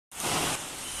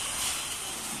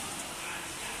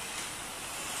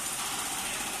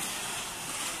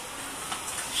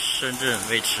Shenzhen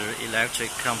VEICHI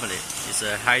Electric Company is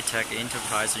a high-tech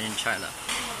enterprise in China,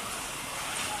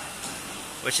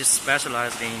 which is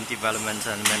specialized in development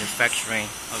and manufacturing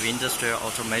of industrial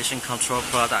automation control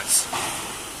products.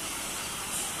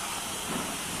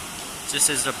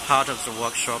 This is a part of the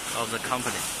workshop of the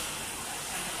company.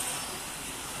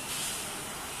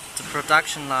 The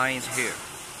production line is here.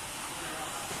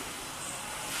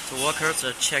 The workers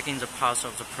are checking the parts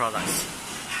of the products.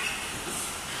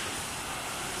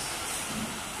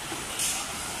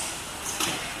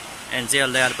 And they are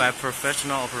led by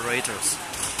professional operators.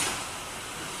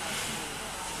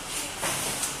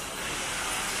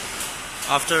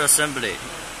 After assembly,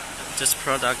 this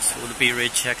product would be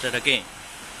rechecked again.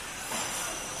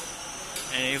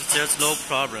 And if there's no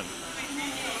problem,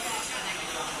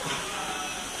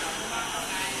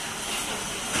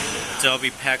 they'll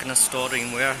be packed and stored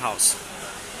in warehouse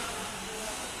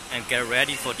and get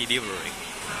ready for delivery.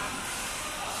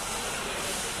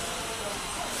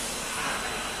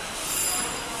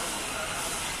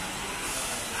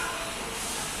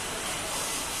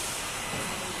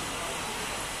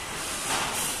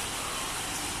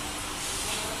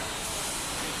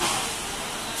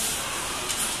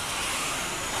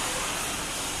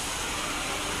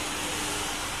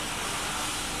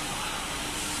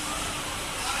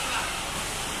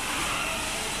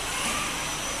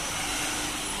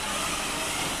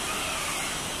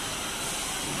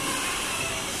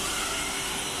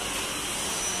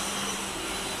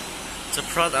 The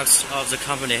products of the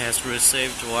company has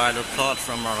received wide support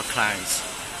from our clients.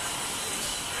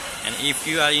 And if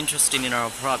you are interested in our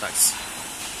products,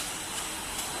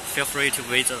 feel free to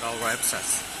visit our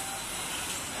website.